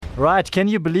Right, can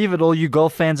you believe it, all you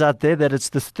golf fans out there, that it's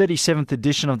the 37th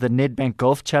edition of the Nedbank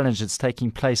Golf Challenge. It's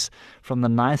taking place from the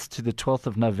 9th to the 12th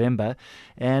of November.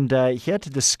 And here to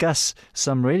discuss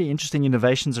some really interesting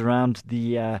innovations around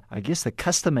the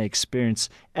customer experience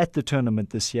at the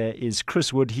tournament this year is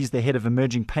Chris Wood. He's the head of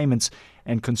emerging payments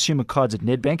and consumer cards at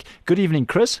Nedbank. Good evening,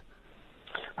 Chris.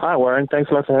 Hi, Warren. Thanks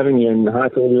a lot for having me, and hi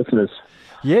to all the listeners.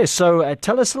 Yeah, so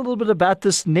tell us a little bit about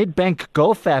this Nedbank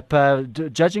Golf app.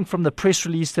 Judging from the press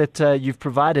release that you've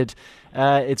provided,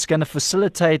 it's going to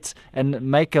facilitate and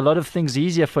make a lot of things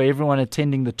easier for everyone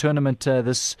attending the tournament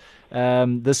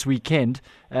this weekend.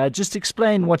 Just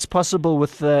explain what's possible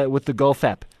with the Golf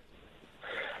app.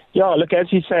 Yeah, look,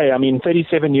 as you say,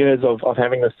 37 years of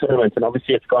having this tournament, and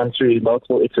obviously it's gone through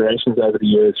multiple iterations over the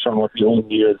years, from what we all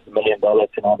knew as the $1 million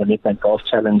to now the Nedbank Golf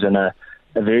Challenge and a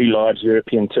very large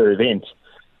European tour event.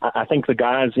 I think the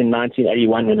guys in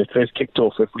 1981, when it first kicked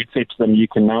off, if we'd said to them, you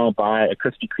can now buy a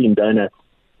Krispy Kreme donut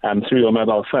through your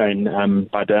mobile phone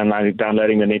by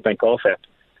downloading the Nedbank Golf app,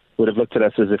 would have looked at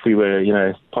us as if we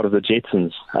were, part of the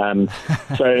Jetsons.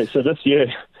 So this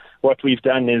year, what we've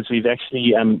done is we've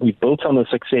built on the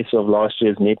success of last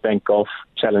year's Nedbank Golf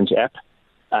Challenge app,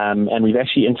 and we've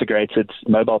actually integrated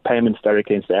mobile payments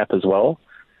directly into the app as well.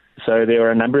 So there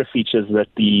are a number of features that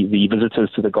the visitors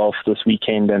to the golf this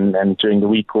weekend and during the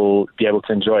week will be able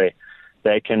to enjoy.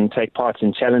 They can take part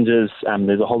in challenges.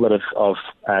 There's a whole lot of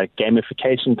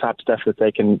gamification type stuff that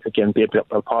they can, again, be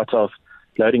a part of,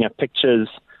 loading up pictures.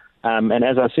 And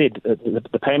as I said,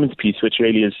 the payments piece, which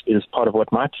really is part of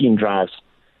what my team drives,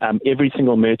 every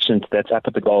single merchant that's up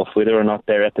at the golf, whether or not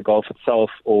they're at the golf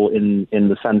itself or in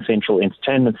the Sun Central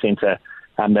Entertainment Centre,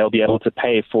 they'll be able to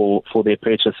pay for their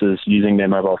purchases using their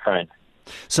mobile phone.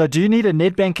 So do you need a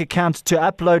Nedbank account to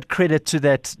upload credit to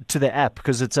the app?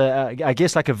 Because it's I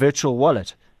guess like a virtual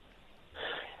wallet.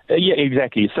 Yeah,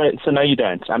 exactly. So no, you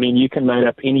don't. You can load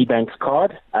up any bank's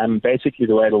card. Basically,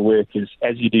 the way it'll work is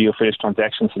as you do your first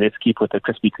transaction, so let's keep with the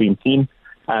Krispy Kreme theme,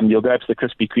 you'll go to the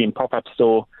Krispy Kreme pop-up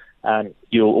store,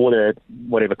 you'll order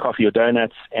whatever coffee or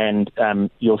donuts, and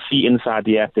you'll see inside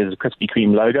the app there's a Krispy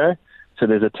Kreme logo. So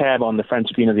there's a tab on the front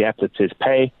screen of the app that says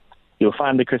Pay. You'll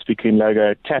find the Krispy Kreme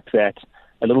logo, tap that,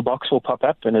 a little box will pop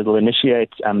up, and it'll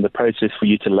initiate the process for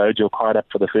you to load your card up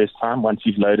for the first time. Once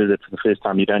you've loaded it for the first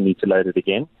time, you don't need to load it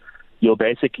again. You'll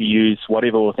basically use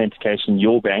whatever authentication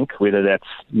your bank, whether that's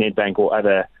Nedbank or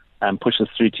other, pushes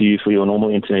through to you for your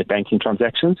normal internet banking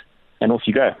transactions, and off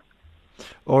you go.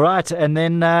 All right, and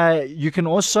then you can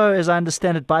also, as I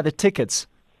understand it, buy the tickets.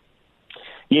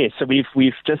 Yes, so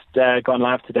we've just gone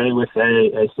live today with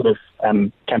a sort of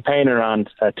campaign around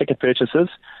ticket purchases.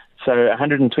 So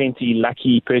 120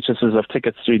 lucky purchasers of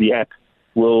tickets through the app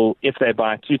will, if they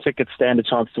buy 2 tickets, stand a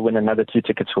chance to win another 2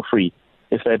 tickets for free.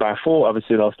 If they buy 4,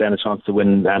 obviously they'll stand a chance to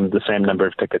win the same number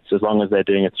of tickets, as long as they're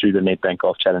doing it through the Nedbank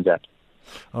Golf Challenge app.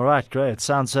 All right, great. It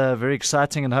sounds very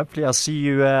exciting, and hopefully I'll see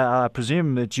you. I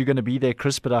presume that you're going to be there,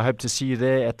 Chris, but I hope to see you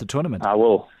there at the tournament. I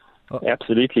will.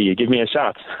 Absolutely. You give me a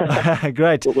shout.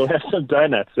 Great. We'll have some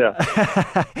donuts, yeah.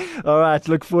 All right.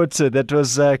 Look forward to it. That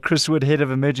was Chris Wood, head of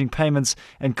emerging payments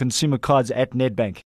and consumer cards at Nedbank.